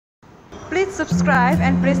Please subscribe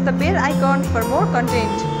and press the bell icon for more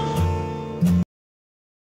content.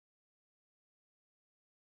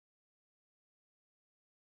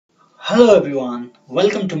 Hello everyone,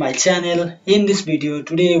 welcome to my channel. In this video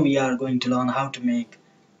today we are going to learn how to make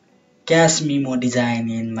Memo design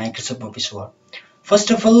in Microsoft Office Word.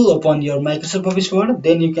 First of all, open your Microsoft Office Word,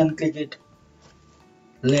 then you can click it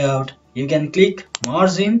layout, you can click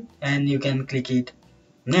margin and you can click it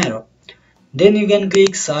narrow. Then you can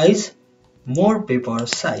click size, more paper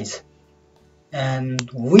size, and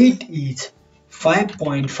width is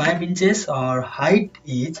 5.5 inches or height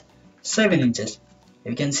is 7 inches.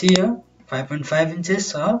 You can see here 5.5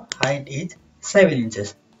 inches or height is 7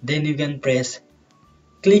 inches. Then you can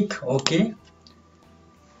click OK.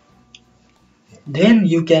 Then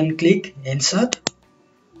you can click insert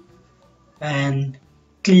and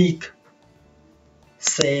click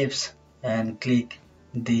shapes and click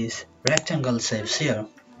these rectangle shapes here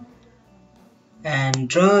and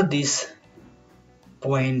draw this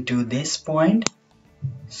point to this point,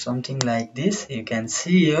 something like this. You can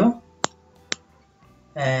see here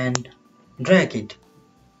and drag it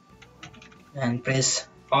and press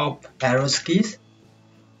up arrows keys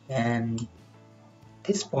and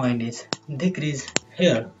this point is decrease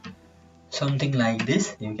here, something like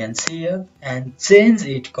this. You can see here and change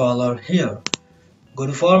it color here. Go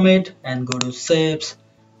to format and go to shapes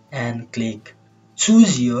and click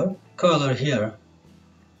choose your color here.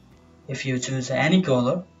 If you choose any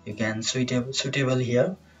color you can suitable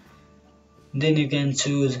here. Then you can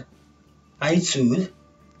choose, I choose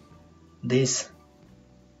this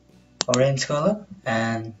orange color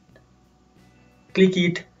and click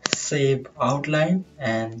it shape outline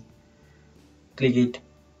and click it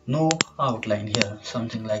no outline here,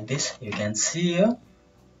 something like this. You can see here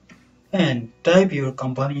and type your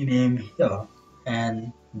company name here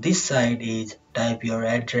and this side is type your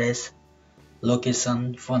address,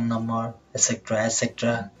 location, phone number,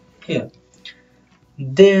 etc here.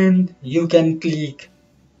 Then you can click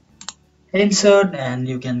insert and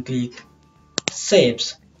you can click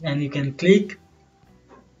shapes and you can click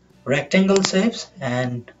rectangle shapes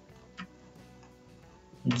and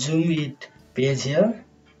zoom it page here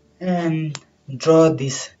and draw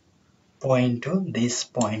this point to this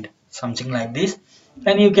point, something like this.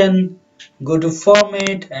 And you can go to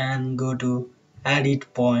format and go to edit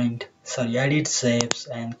shapes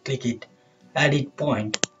and click it edit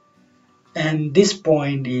point and this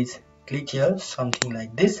point is click here, something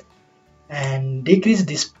like this, and decrease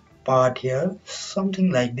this part here,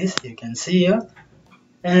 something like this. You can see here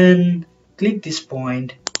and click this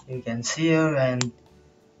point, you can see here, and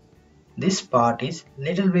this part is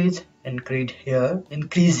little bit increase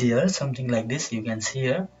here, something like this. You can see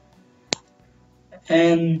here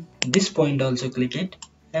and this point also click it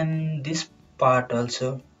and this part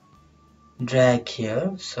also drag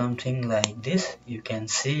here, something like this. You can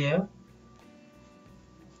see here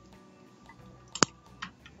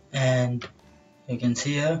and you can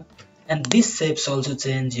see here and this shapes also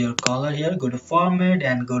change your color here. Go to format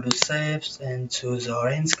and go to shapes and choose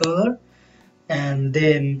orange color and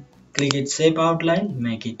then click it shape outline,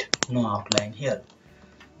 make it no outline here,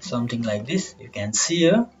 something like this. You can see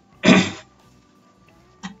here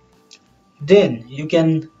then you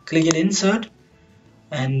can click it insert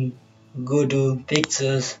and go to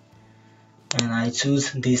pictures and I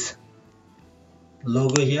choose this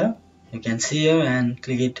logo here. You can see here and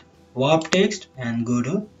click it warp text and go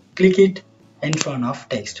to click it in front of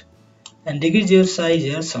text and decrease your size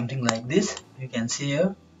here, something like this. You can see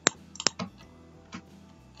here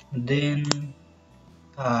then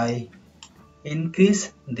I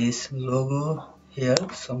increase this logo here,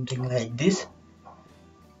 something like this.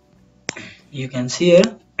 You can see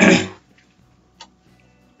here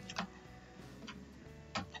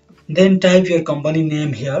then type your company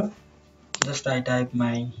name here. Just I type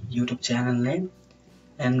my YouTube channel name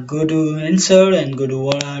and go to insert and go to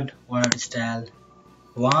word style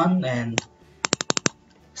 1 and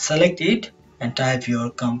select it and type your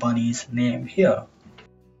company's name here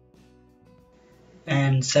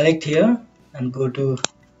and select here and go to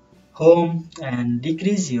home and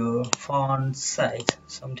decrease your font size,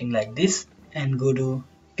 something like this, and go to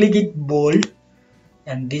click it bold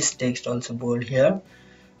and this text also bold here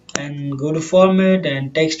and go to format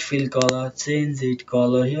and text fill color, change it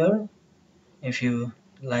color here if you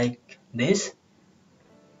like this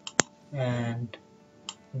and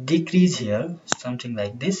decrease here, something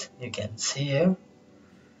like this. You can see here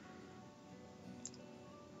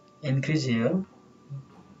increase here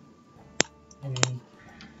and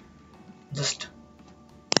just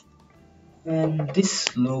and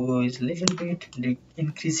this logo is little bit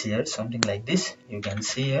increase here, something like this. You can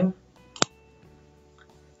see here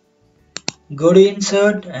Go to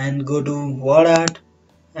insert and go to word art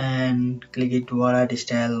and click it word art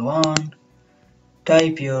style 1.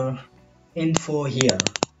 Type your info here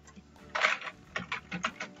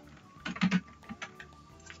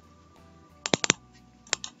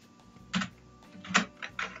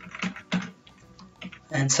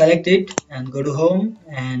and select it and go to home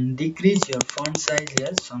and decrease your font size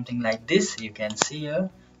here, something like this you can see here,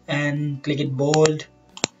 and click it bold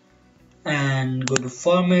and go to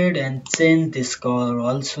format and change this color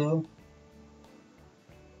also,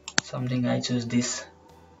 something I choose this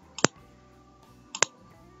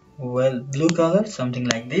blue color, something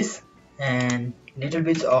like this, and little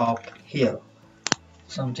bit of here,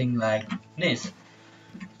 something like this.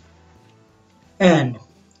 And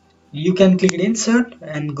you can click insert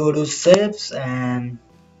and go to shapes and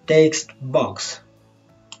text box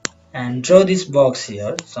and draw this box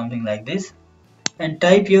here, something like this, and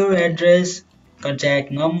type your address,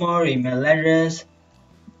 contact number, email address,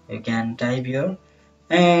 you can type here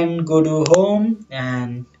and go to home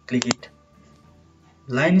and click it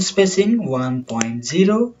line spacing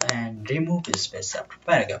 1.0 and remove space after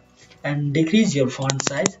paragraph and decrease your font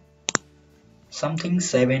size, something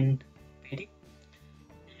 7 pd.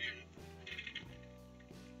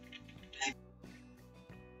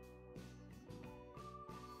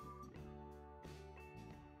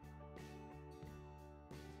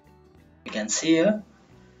 You can see here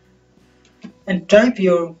and type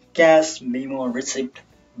your cash memo receipt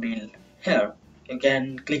bill here. You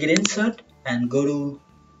can click it insert and go to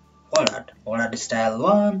word style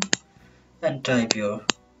 1 and type your,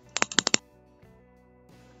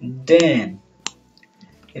 then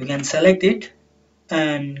you can select it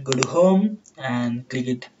and go to home and click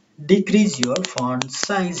it decrease your font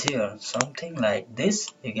size here, something like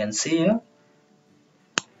this you can see here,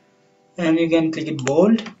 and you can click it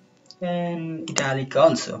bold and italic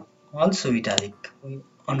also italic,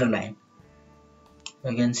 underline,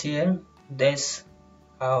 you can see here. This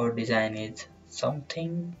our design is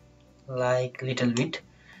something like little bit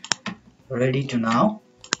ready to now.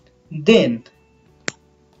 Then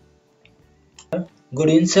go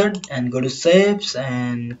to insert and go to shapes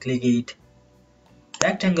and click it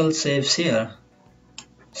rectangle shapes here,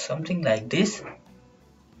 something like this,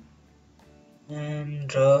 and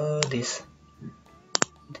draw this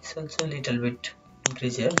also a little bit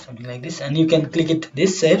increase here, something like this, and you can click it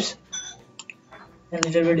this shapes a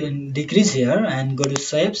little bit in decrease here and go to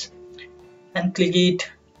shapes and click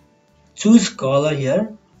it choose color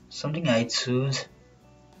here, something I choose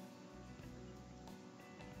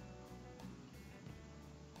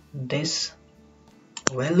this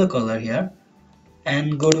yellow color here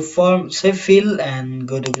and go to form shape fill and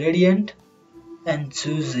go to gradient and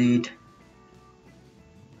choose it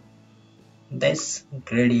this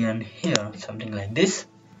gradient here, something like this,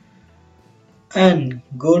 and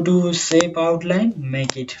go to shape outline,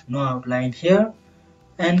 make it no outline here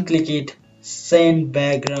and click it send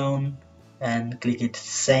background and click it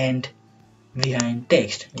send behind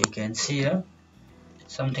text, you can see here,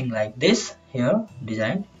 something like this here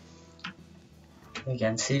design, you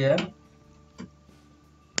can see here,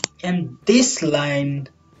 and this line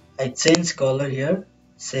I change color here,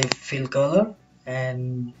 shape fill color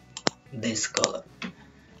and this color,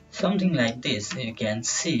 something like this you can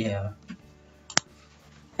see here,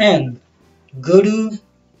 and go to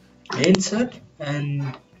insert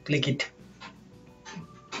and click it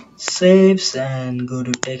shapes and go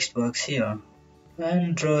to text box here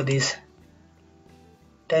and draw this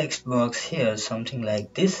text box here, something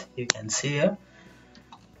like this you can see here,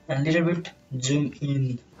 and little bit zoom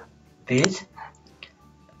in page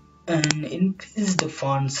and increase the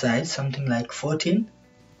font size, something like 14,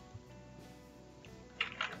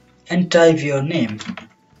 and type your name.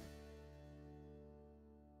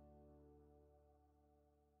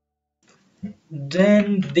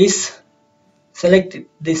 Then select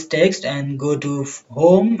this text and go to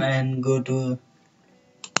home and go to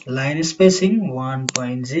line spacing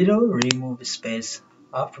 1.0, remove space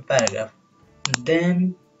after paragraph,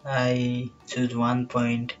 then I choose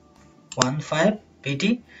 1.15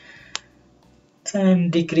 pt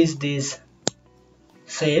and decrease these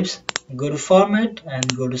shapes, go to format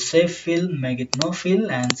and go to shape fill, make it no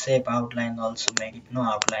fill, and shape outline also make it no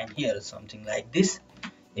outline here, something like this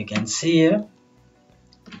you can see here.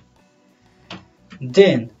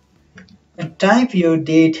 Then type your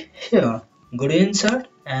date here, go to insert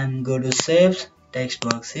and go to shapes text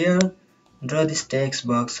box here, draw this text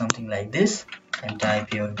box something like this and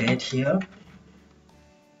type your date here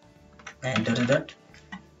and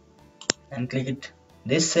and click it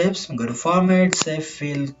this shapes, go to format, shape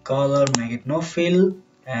fill, color, make it no fill,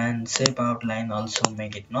 and shape outline also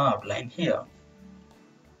make it no outline here.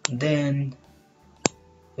 Then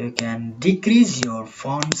you can decrease your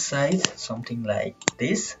font size, something like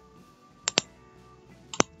this.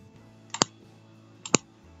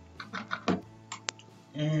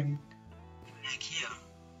 And like here,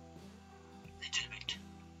 little bit,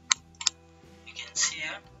 you can see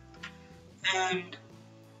here, and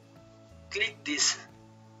click this,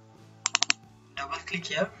 double click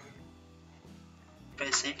here,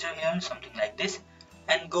 press enter here, something like this,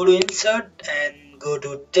 and go to insert and go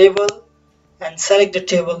to table and select the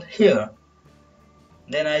table here.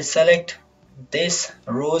 Then I select this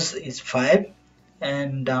rows is 5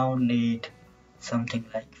 and down need something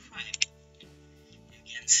like 5.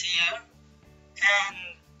 You can see here, and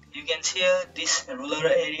you can see here this ruler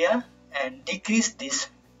area and decrease this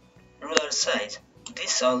ruler size.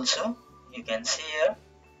 This also you can see here,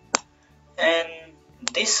 and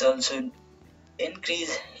this also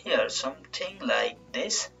increase here, something like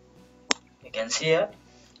this, you can see here.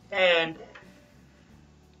 And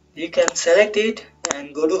you can select it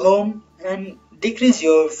and go to home and decrease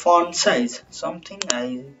your font size, something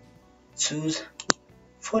I choose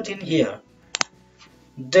 14 here.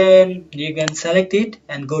 Then you can select it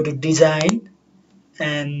and go to design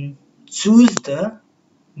and choose the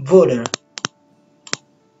border,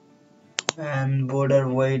 and border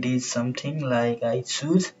weight is something like I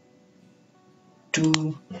choose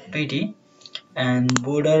 280 and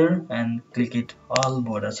border and click it all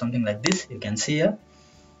border, something like this, you can see here.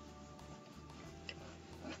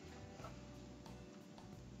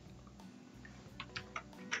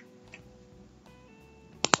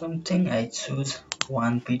 Something I choose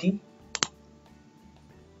 1 pt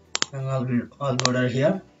and all border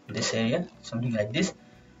here, this area, something like this,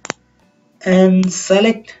 and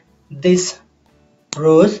select this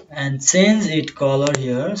rows and change it color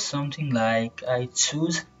here, something like I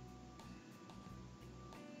choose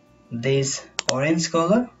this orange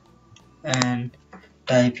color, and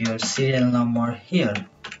type your serial number here,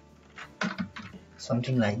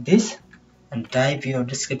 something like this, and type your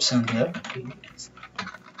description here,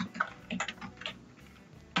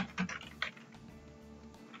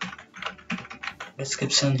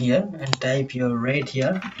 and type your rate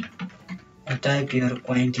here, and type your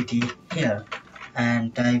quantity here,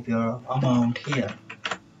 and type your amount here,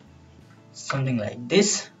 something like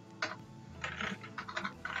this,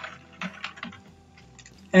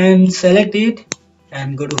 and select it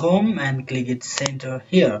and go to home and click it center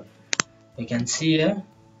here, you can see here.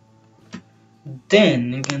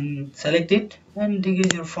 Then you can select it and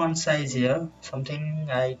decrease your font size here, something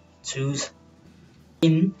I choose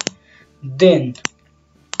in. Then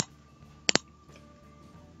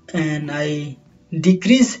and I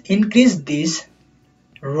increase this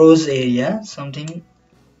rows area, something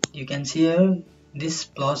you can see here, this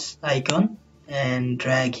plus icon, and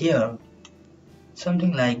drag here,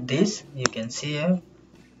 something like this, you can see here.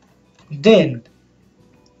 Then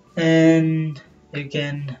and you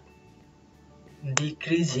can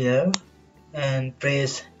decrease here and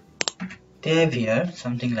press tab here,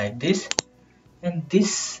 something like this, and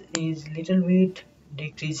this is little bit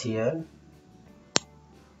decrease here,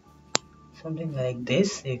 something like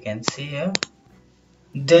this, you can see here.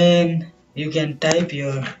 Then you can type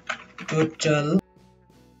your total,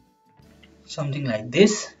 something like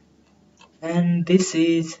this, and this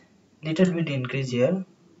is little bit increase here,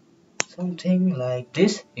 something like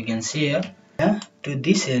this, you can see here. To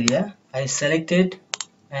this area I selected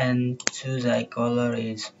and choose eye color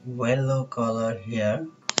is yellow color here,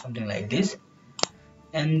 something like this,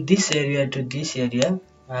 and this area to this area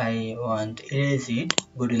I want erase it,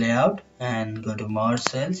 go to layout and go to more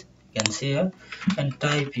cells, you can see here, and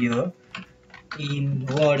type your in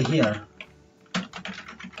word here,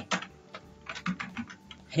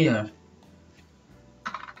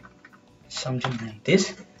 something like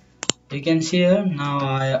this, you can see here.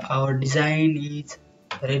 Now our design is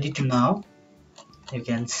ready to now, you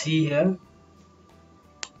can see here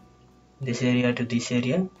this area to this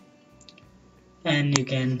area, and you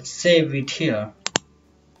can save it here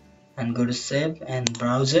and go to save and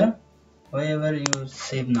browser wherever you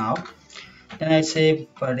save now. Then I save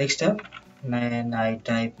for desktop and I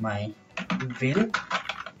type my will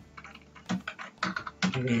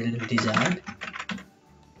design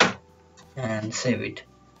and save it.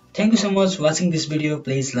 Thank you so much for watching this video.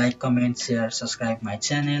 Please like, comment, share, subscribe my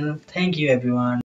channel. Thank you everyone.